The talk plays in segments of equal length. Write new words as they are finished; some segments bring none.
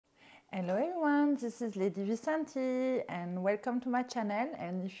Hello everyone, this is Lady Vicente and welcome to my channel.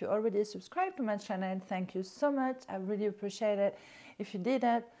 And if you already subscribed to my channel, thank you so much. I really appreciate it. If you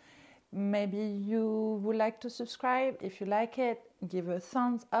didn't, maybe you would like to subscribe. If you like it, give a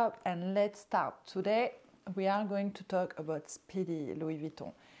thumbs up and let's start. Today we are going to talk about Speedy Louis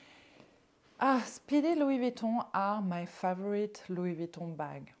Vuitton. Speedy Louis Vuitton are my favorite Louis Vuitton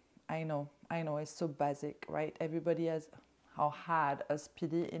bag. I know, it's so basic, right? Everybody has or had a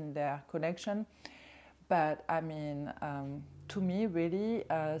Speedy in their collection, but I mean, to me, really,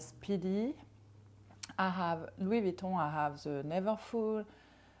 Speedy. I have Louis Vuitton. I have the Neverfull,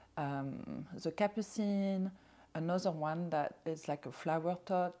 the Capucine, another one that is like a flower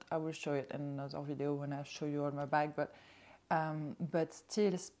tot. I will show it in another video when I show you all my bag. But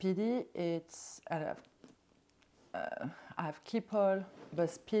still, Speedy. It's I have Keep All, but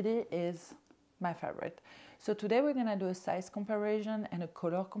Speedy is my favorite. So today we're gonna do a size comparison and a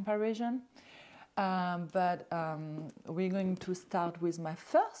color comparison, we're going to start with my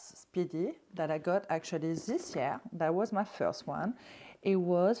first Speedy that I got actually this year. That was my first one. It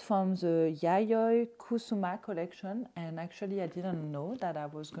was from the Yayoi Kusuma collection, and actually I didn't know that I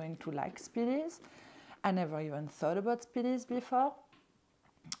was going to like Speedies. I never even thought about Speedies before,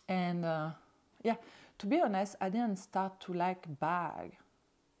 and yeah, to be honest, I didn't start to like bag.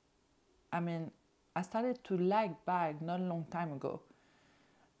 I mean, I started to like bag not a long time ago.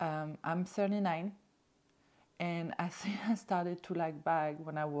 I'm 39, and I think I started to like bag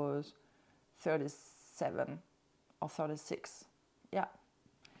when I was 37 or 36. Yeah.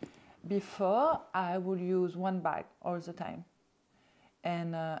 Before, I would use one bag all the time.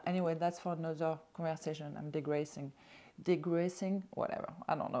 And anyway, that's for another conversation. I'm digressing, whatever.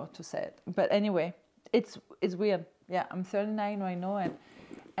 I don't know to say it. But anyway, it's weird. Yeah, I'm 39 right now,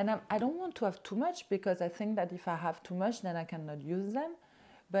 and I don't want to have too much because I think that if I have too much, then I cannot use them.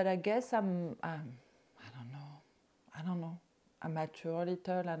 But I guess I don't know. I mature a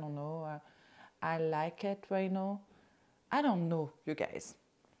little. I don't know. I like it right now. I don't know, you guys.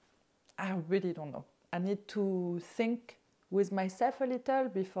 I really don't know. I need to think with myself a little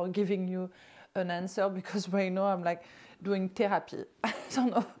before giving you an answer, because right now I'm like doing therapy. I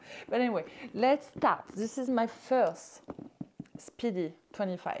don't know. But anyway, let's start. This is my first Speedy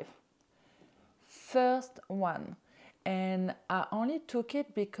 25. First one. And I only took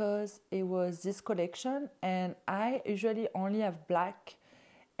it because it was this collection, and I usually only have black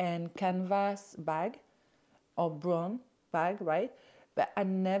and canvas bag or brown bag, right? But I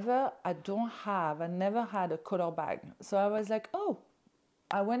never had a color bag. So I was like, oh,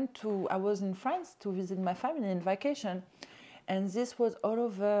 I was in France to visit my family in vacation, and this was all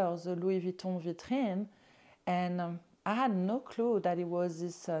over the Louis Vuitton vitrine, and I had no clue that it was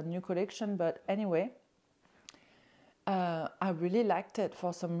this new collection. But anyway, I really liked it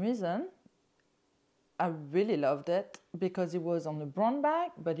for some reason. I really loved it because it was on the brown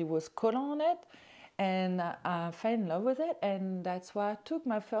bag, but it was color on it. And I fell in love with it, and that's why I took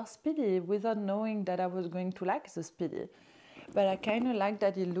my first Speedy without knowing that I was going to like the Speedy. But I kind of like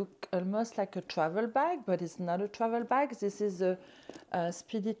that it looked almost like a travel bag, but it's not a travel bag. This is a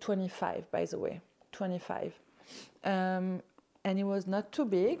Speedy 25, by the way, 25. And it was not too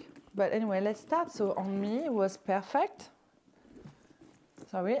big. But anyway, let's start. So on me, it was perfect.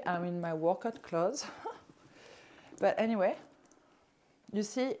 Sorry, I'm in my workout clothes. But anyway, you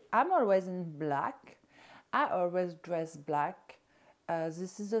see, I'm always in black. I always dress black.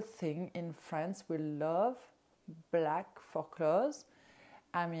 This is a thing in France. We love black for clothes.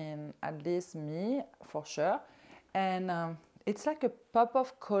 I mean, at least me, for sure. And it's like a pop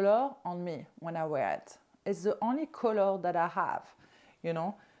of color on me when I wear it. It's the only color that I have, you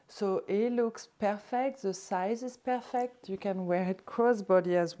know. So it looks perfect. The size is perfect. You can wear it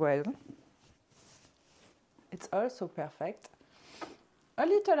crossbody as well. It's also perfect. A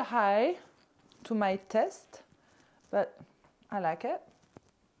little high to my taste, but I like it.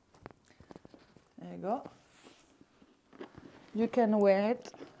 There you go. You can wear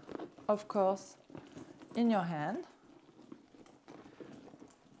it, of course, in your hand,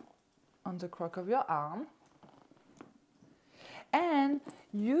 on the crook of your arm, and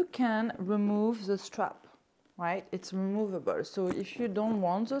you can remove the strap, right? It's removable. So if you don't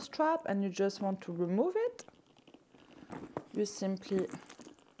want the strap and you just want to remove it, you simply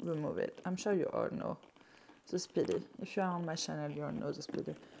remove it. I'm sure you all know the Speedy. If you are on my channel, you all know the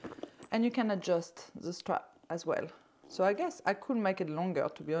Speedy. And you can adjust the strap as well. So I guess I could make it longer,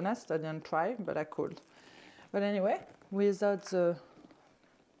 to be honest. I didn't try, but I could. But anyway, without the...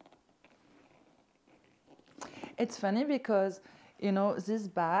 It's funny because, you know, this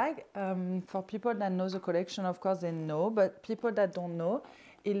bag, for people that know the collection, of course they know, but people that don't know,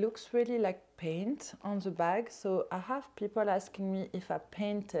 it looks really like paint on the bag. So I have people asking me if I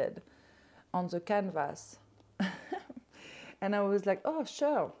painted on the canvas. And I was like, oh,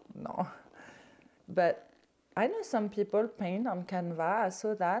 sure, no. But I know some people paint on canvas. I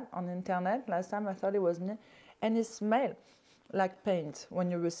saw that on internet last time. I thought it was neat. And it smells like paint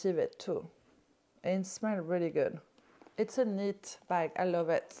when you receive it too. And it smells really good. It's a neat bag. I love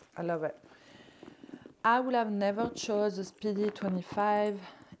it. I love it. I would have never chose the Speedy 25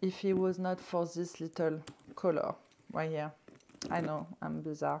 if it was not for this little color right here. I know, I'm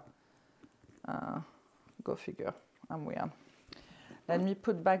bizarre. Go figure, I'm weird. Let me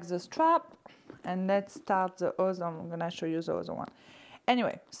put back the strap and let's start the other. I'm gonna show you the other one.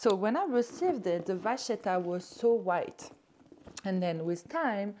 Anyway, so when I received it, the vachetta was so white. And then with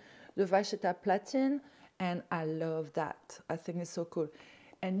time, the vachetta platinum, and I love that. I think it's so cool.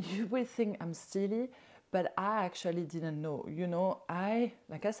 And you will think I'm silly, but I actually didn't know. You know,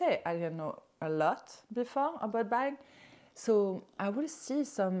 like I say, I didn't know a lot before about bag. So I will see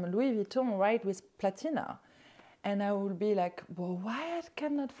some Louis Vuitton right with platina. And I will be like, well, why I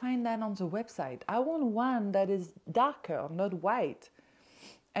cannot find that on the website? I want one that is darker, not white.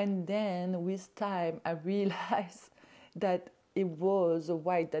 And then with time, I realized that it was a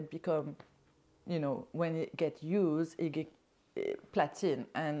white that become, you know, when it get used, it get platinum,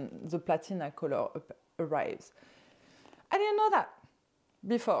 and the platina color arrives. I didn't know that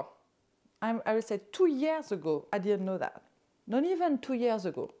before. I would say 2 years ago, I didn't know that. Not even 2 years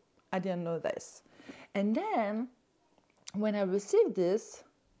ago, I didn't know this. And then when I received this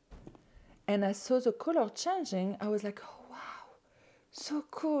and I saw the color changing, I was like, oh, wow, so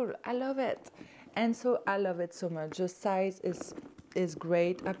cool. I love it. And so I love it so much. The size is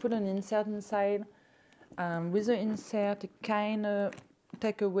great. I put an insert inside. With the insert, it kind of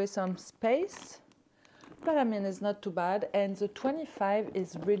take away some space. But I mean, it's not too bad. And the 25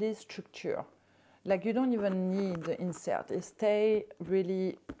 is really structured. Like you don't even need the insert. It stays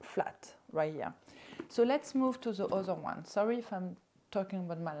really flat right here. So let's move to the other one. Sorry if I'm talking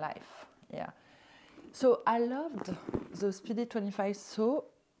about my life. Yeah. So I loved the Speedy 25 so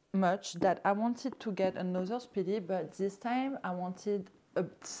much that I wanted to get another Speedy, but this time I wanted a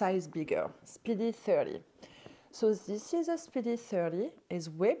size bigger, Speedy 30. So this is a Speedy 30. It's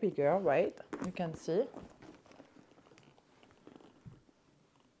way bigger, right? You can see.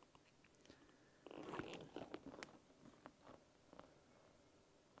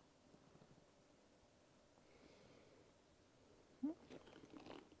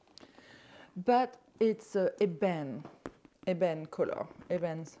 But it's a ebene color,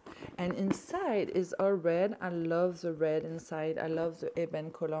 ebenes. And inside is all red. I love the red inside. I love the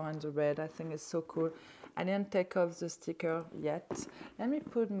ebene color and the red. I think it's so cool. I didn't take off the sticker yet. Let me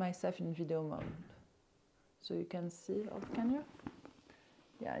put myself in video mode so you can see. Oh, can you?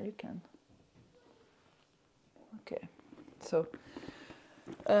 Yeah, you can. Okay. So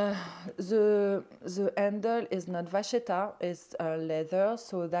the handle is not vachetta, it's leather,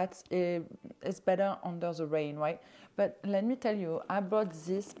 so it's better under the rain, right? But let me tell you, I bought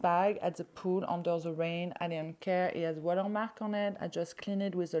this bag at the pool under the rain. I didn't care. It has watermark on it. I just cleaned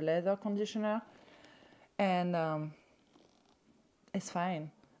it with a leather conditioner, and it's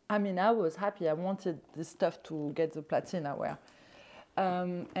fine. I mean, I was happy. I wanted this stuff to get the platina wear.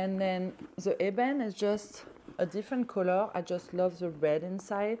 And then the ebene is just a different color. I just love the red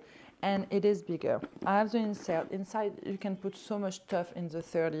inside, and it is bigger. I have the insert. Inside, you can put so much stuff in the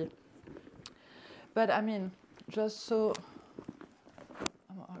 30. But I mean, just so,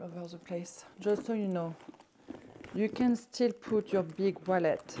 I'm all over the place. Just so you know, you can still put your big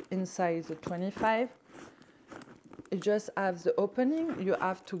wallet inside the 25. You just have the opening. You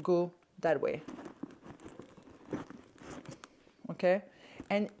have to go that way. Okay?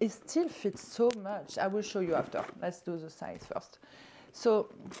 And it still fits so much. I will show you after. Let's do the size first. So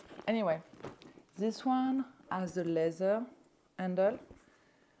anyway, this one has the leather handle.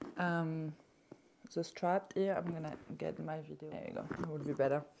 The strap here, I'm gonna get my video. There you go, it will be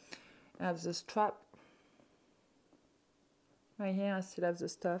better. I have the strap. Right here, I still have the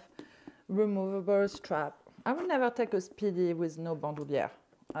stuff. Removable strap. I will never take a Speedy with no bandoulière.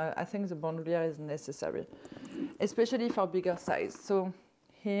 I think the bandoulière is necessary, especially for bigger size. So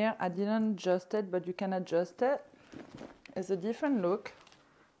here, I didn't adjust it, but you can adjust it. It's a different look.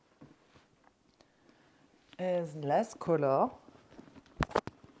 It's less color.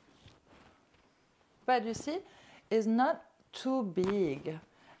 But you see, it's not too big.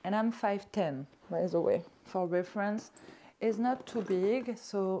 And I'm 5'10", by the way, for reference. It's not too big,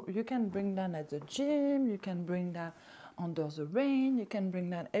 so you can bring that at the gym, you can bring that under the rain, you can bring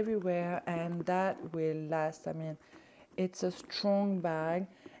that everywhere, and that will last. I mean, it's a strong bag.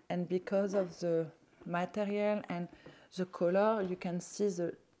 and because of the material and the color, you can see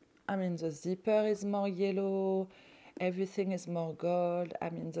the zipper is more yellow, everything is more gold. I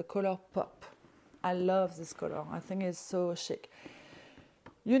mean, the color pop. I love this color. I think it's so chic.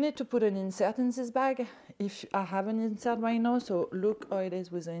 You need to put an insert in this bag. If I have an insert right now, so look how it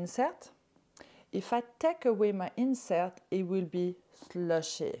is with the insert. If I take away my insert, it will be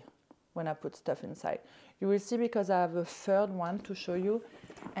slushy when I put stuff inside. You will see because I have a third one to show you,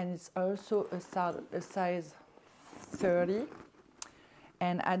 and it's also a size 30,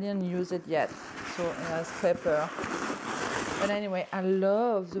 and I didn't use it yet, so it has paper. But anyway, I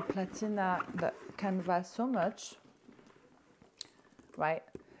love the Platina canvas so much, right,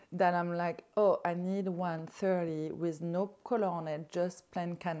 that I'm like, oh, I need 130 with no color on it, just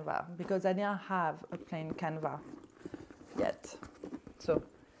plain canvas, because I didn't have a plain canvas yet. So,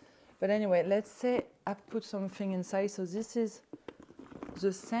 but anyway, let's say I put something inside. So this is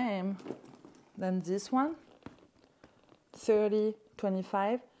the same than this one, 30,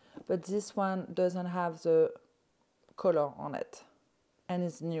 25, but this one doesn't have the color on it, and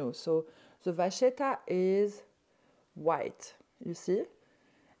it's new. So the vachetta is white, you see,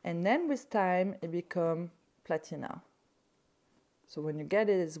 and then with time it becomes platina. So when you get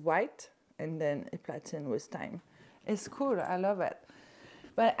it, it's white, and then it platina with time. It's cool, I love it.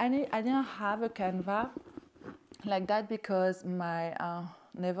 But I didn't have a canvas like that because my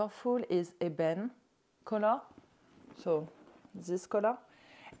Neverfull is Ebene color, so this color.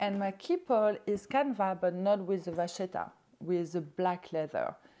 And my Keepall is canvas, but not with the vachetta, with the black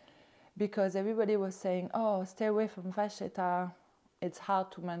leather. Because everybody was saying, oh, stay away from vachetta, it's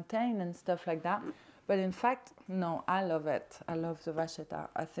hard to maintain and stuff like that. But in fact, no, I love it. I love the vachetta.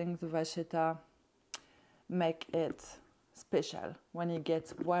 I think the vachetta make it special. When it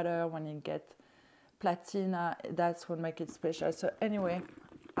gets water, when it gets platina, that's what makes it special. So anyway,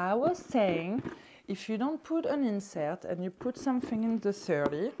 I was saying, if you don't put an insert and you put something in the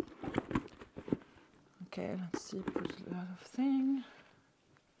 30, okay, let's see, put a lot of things.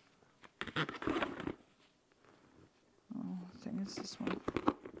 Oh, I think it's this one.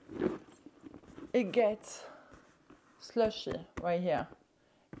 It gets slushy right here.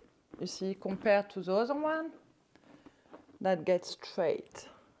 You see, compared to the other one, that gets straight.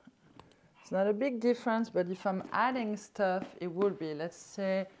 It's not a big difference, but if I'm adding stuff, it would be. Let's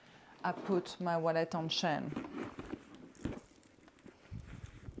say I put my wallet on chain.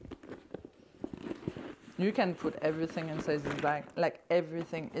 You can put everything inside this bag, like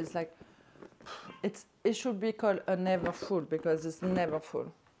everything. It's like, it should be called a Neverfull because it's never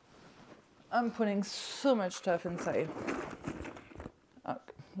full. I'm putting so much stuff inside.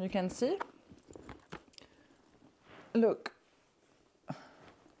 Okay. You can see. Look.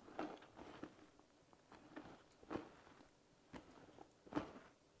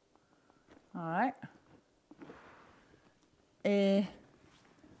 All right. Et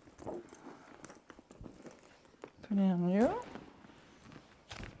put it on you.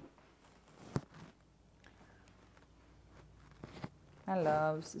 I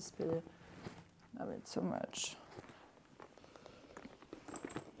love this piece. Love it so much.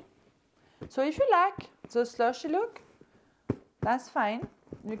 So if you like the slushy look, that's fine.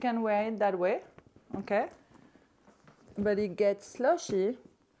 You can wear it that way, okay? But it gets slushy.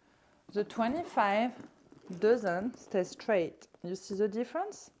 The 25 doesn't stay straight. You see the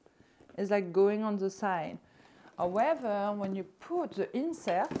difference? It's like going on the side. However, when you put the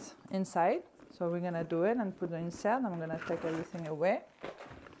insert inside, so we're gonna do it and put the insert, I'm gonna take everything away.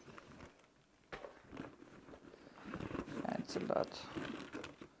 That's a lot.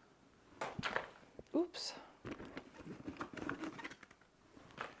 Oops.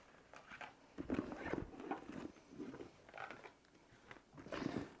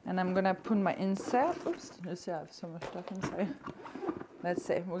 And I'm gonna put my insert. Oops, you see I have so much stuff inside. Let's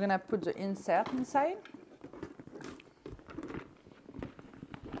say we're gonna put the insert inside.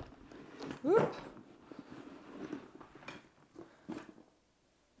 Whoop.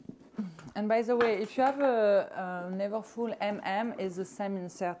 And by the way, if you have a Neverfull MM, is the same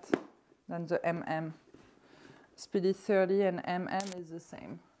insert than the MM. Speedy 30 and MM is the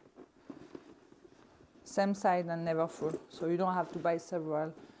same. Same size than Neverfull, so you don't have to buy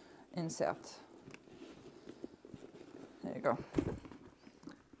several inserts. There you go.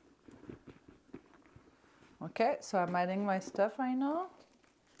 Okay, so I'm adding my stuff right now.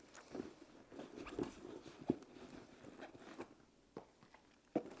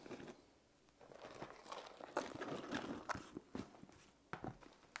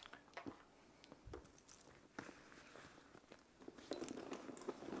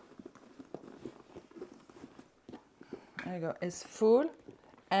 There you go, it's full,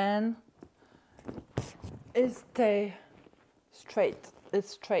 and it stays straight.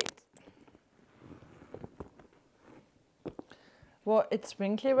 It's straight. Well, it's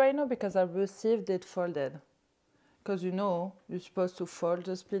wrinkly right now because I received it folded. Because you know, you're supposed to fold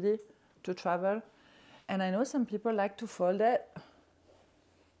the Speedy to travel. And I know some people like to fold it.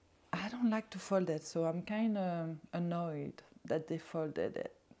 I don't like to fold it, so I'm kind of annoyed that they folded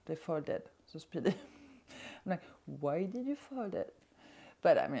it. They folded the Speedy. I'm like, why did you fold it?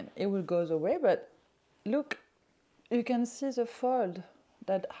 But I mean, it will go away, but look, you can see the fold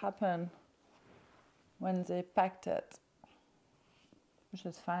that happened when they packed it, which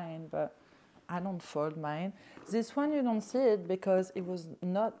is fine, but I don't fold mine. This one you don't see it because it was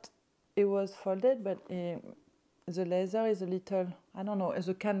folded, but the leather is a little, I don't know,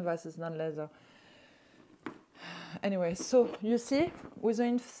 the canvas is not leather. Anyway, so you see, with the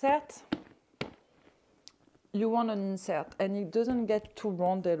insert, you want an insert, and it doesn't get too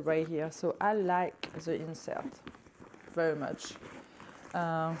rounded right here, so I like the insert very much.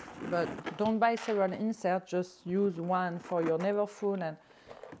 But don't buy several inserts, just use one for your Neverfull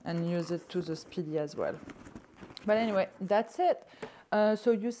and use it to the Speedy as well. But anyway, that's it.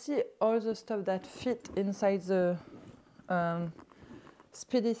 So you see all the stuff that fit inside the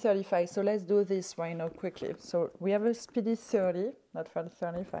Speedy 35. So let's do this right now quickly. So we have a Speedy 30, not for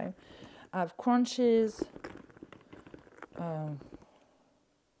 35. I have crunchies,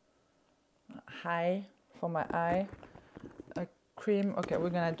 high for my eye, a cream. Okay, we're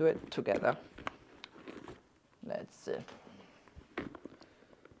gonna do it together. Let's see.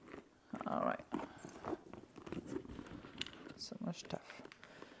 All right. So much stuff.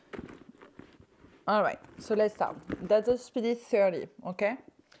 All right, so let's start. That's a Speedy 30, okay?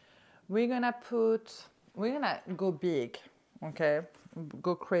 We're gonna go big, okay?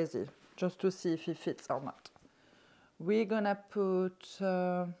 Go crazy, just to see if it fits or not. We're gonna put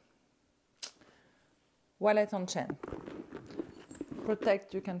wallet on chain.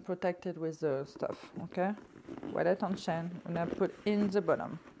 You can protect it with the stuff, okay? Wallet on chain, I'm gonna put in the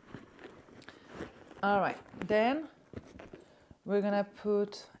bottom. All right, then we're gonna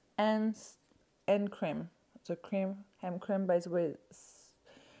put hand cream. The hand cream, by the way,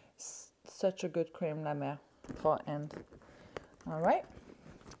 such a good cream, Damier, for hand. All right.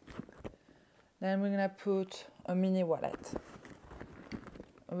 Then we're gonna put a mini wallet.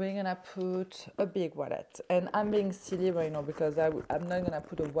 We're gonna put a big wallet. And I'm being silly right now because I'm not gonna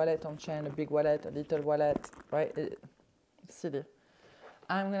put a wallet on chain, a big wallet, a little wallet, right? Silly.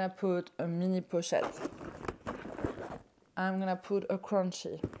 I'm gonna put a mini pochette. I'm gonna put a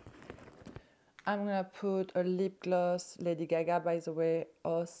crunchy. I'm gonna put a lip gloss, Lady Gaga, by the way,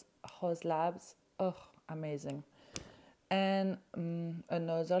 Rose Labs. Oh, amazing. And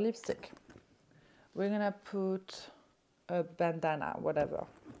another lipstick. We're gonna put a bandana, whatever.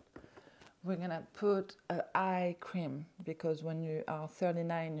 We're gonna put an eye cream because when you are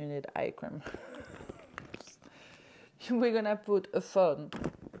 39, you need eye cream. We're gonna put a phone.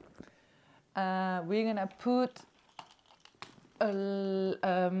 We're gonna put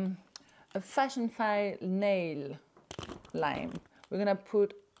a fashion file nail lime. We're gonna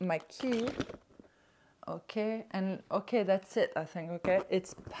put my key. Okay, and okay, that's it, I think, okay?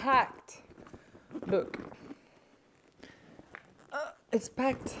 It's packed. Look. It's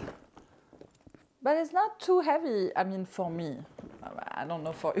packed. But it's not too heavy, I mean, for me. I don't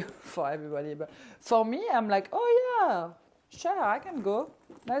know for you, for everybody, but for me, I'm like, oh yeah, sure, I can go.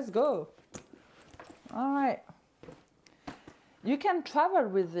 Let's go. All right. You can travel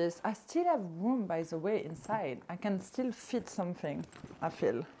with this. I still have room, by the way, inside. I can still fit something, I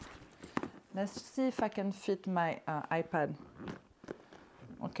feel. Let's see if I can fit my iPad.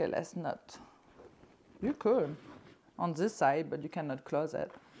 Okay, let's not. You could on this side, but you cannot close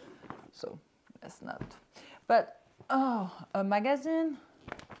it. So let's not. But, oh, a magazine.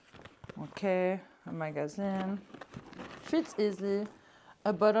 Okay, a magazine. Fits easily.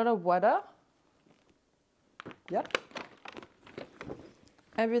 A bottle of water. Yep.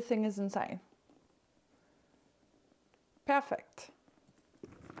 Everything is inside. Perfect.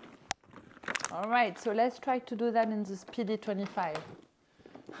 All right, so let's try to do that in the Speedy 25.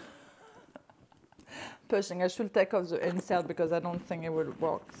 Pushing, I should take off the insert because I don't think it will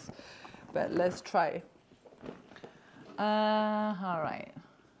work. But let's try. All right.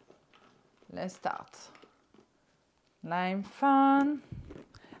 Let's start. Lime fun.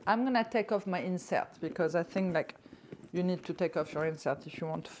 I'm gonna take off my insert because I think like you need to take off your insert if you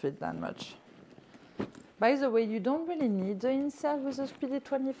want to fit that much. By the way, you don't really need the insert with the Speedy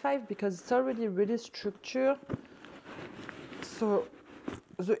 25 because it's already really structured. So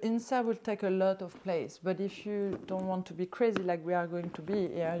the insert will take a lot of place, but if you don't want to be crazy like we are going to be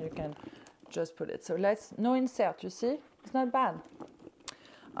here, you can just put it. So let's, no insert, you see? It's not bad.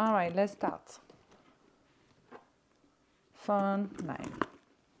 All right, let's start. Fun 9.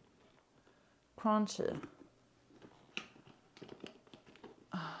 Crunchy.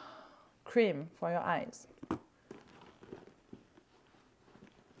 Cream for your eyes.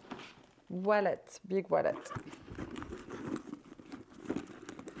 Wallet, big wallet.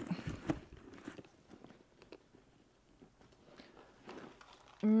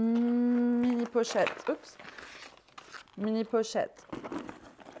 Mini pochette, oops. Mini pochette.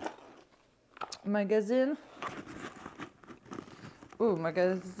 Magazine. Oh,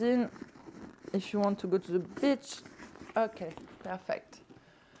 magazine. If you want to go to the beach. Okay, perfect.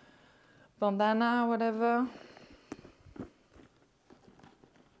 Bandana, whatever.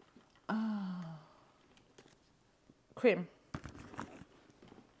 Cream.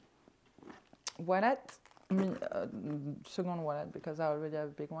 Wallet. Second wallet because I already have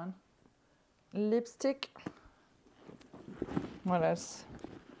a big one. Lipstick. What else?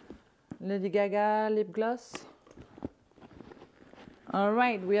 Lady Gaga lip gloss. All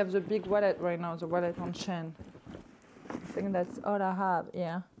right, we have the big wallet right now, the wallet on chain. I think that's all I have.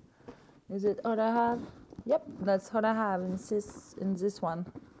 Yeah. Is it all I have? Yep, that's all I have in this one,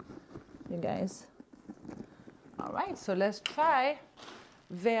 you guys. All right, so let's try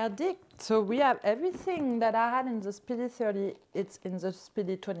verdict. So we have everything that I had in the Speedy 30. It's in the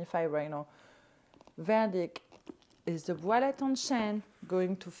Speedy 25 right now. Verdict, is the wallet on chain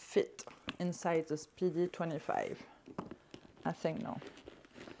going to fit inside the Speedy 25? I think no.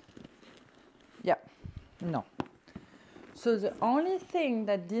 Yeah, no. So the only thing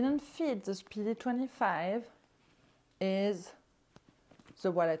that didn't fit the Speedy 25 is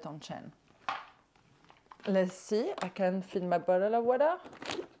the wallet on chain. Let's see, I can fill my bottle of water.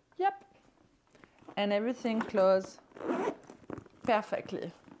 Yep. And everything closed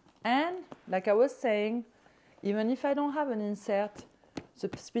perfectly. And like I was saying, even if I don't have an insert, the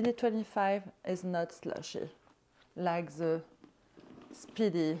Speedy 25 is not slushy like the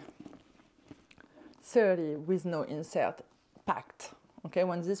Speedy 30 with no insert, packed. Okay,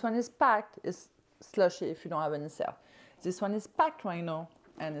 when this one is packed, it's slushy if you don't have an insert. This one is packed right now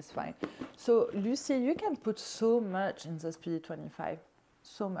and it's fine. So Lucy, you can put so much in the Speedy 25,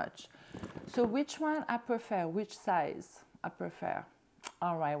 so much. So which one I prefer, which size I prefer?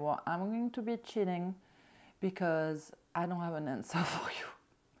 All right, well, I'm going to be cheating because I don't have an answer for you.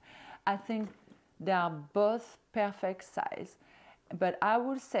 I think they are both perfect size, but I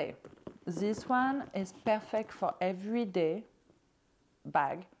would say this one is perfect for everyday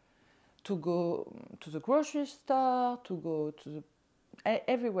bag, to go to the grocery store, to go to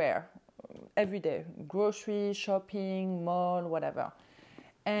everywhere, every day, grocery, shopping, mall, whatever.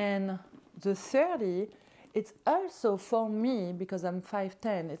 And the 30, it's also for me, because I'm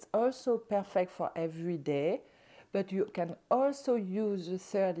 5'10", it's also perfect for every day, but you can also use the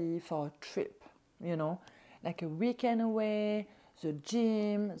 30 for a trip, you know, like a weekend away, the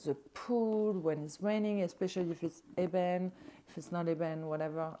gym, the pool, when it's raining, especially if it's Ebene. If it's not Ebene,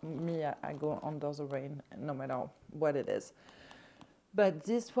 whatever, me, I go under the rain, no matter what it is. But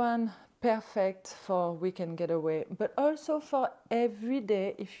this one, perfect for weekend getaway, but also for every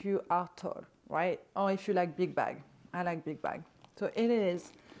day if you are tall, right? Or if you like big bag. I like big bag. So it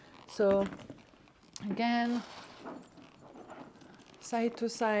is. So again, side to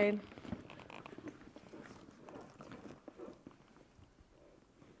side.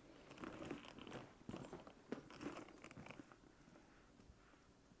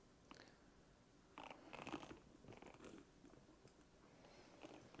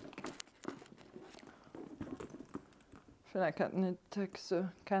 I feel like I need to take the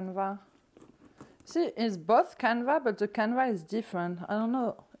canvas. See, it's both canvas, but the canvas is different. I don't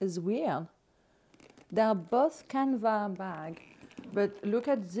know, it's weird. They are both canvas bag, but look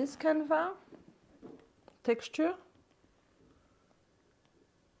at this canvas texture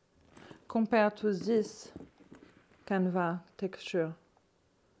compared to this canvas texture.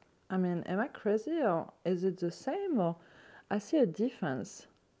 I mean, am I crazy or is it the same, or I see a difference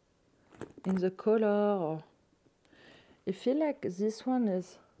in the color, or I feel like this one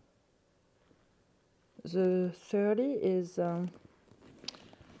is, the 30 is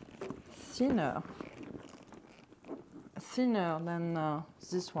thinner than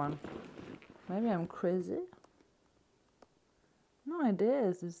this one. Maybe I'm crazy. No, it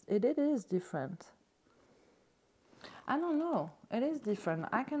is. It is different. I don't know. It is different.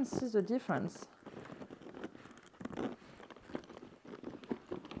 I can see the difference.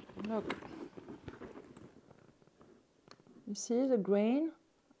 Look. You see the grain?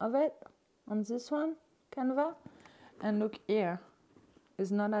 of it on this one, Canva. And look here,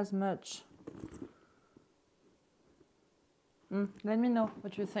 it's not as much. Let me know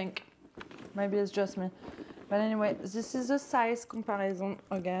what you think. Maybe it's just me. But anyway, this is the size comparison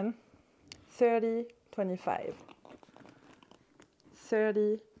again. 30, 25.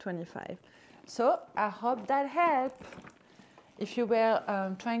 30, 25. So I hope that helped. If you were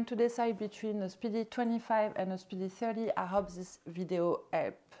trying to decide between a Speedy 25 and a Speedy 30, I hope this video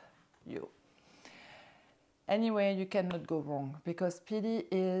helped you. Anyway, you cannot go wrong because Speedy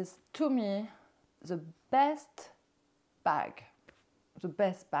is, to me, the best bag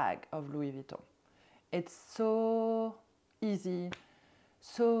of Louis Vuitton. It's so easy,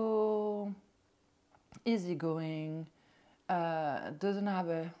 so easygoing.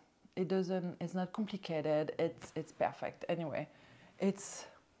 It's not complicated. It's perfect. Anyway, it's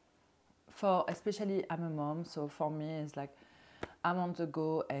for, especially I'm a mom, so for me it's like I'm on the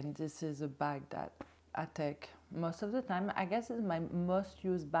go, and this is a bag that I take most of the time. I guess it's my most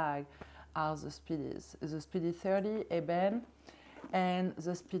used bag are the Speedies. The Speedy 30 Ebene and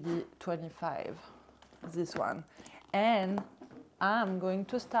the Speedy 25, this one. And I'm going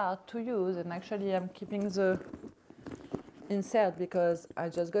to start to use, and actually I'm keeping the insert because I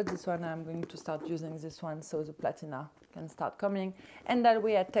just got this one. I'm going to start using this one so the platina can start coming, and that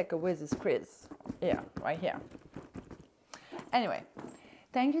way I take away this crease here, right here. Anyway,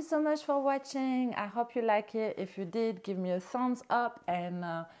 thank you so much for watching. I hope you like it. If you did, give me a thumbs up, and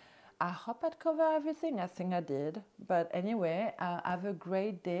I hope I'd cover everything. I think I did. But anyway, have a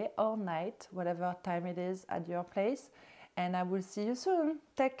great day or night, whatever time it is at your place, and I will see you soon.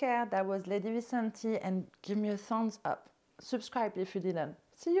 Take care. That was Lady Vicente, and give me a thumbs up. Subscribe if you didn't.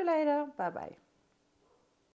 See you later. Bye bye.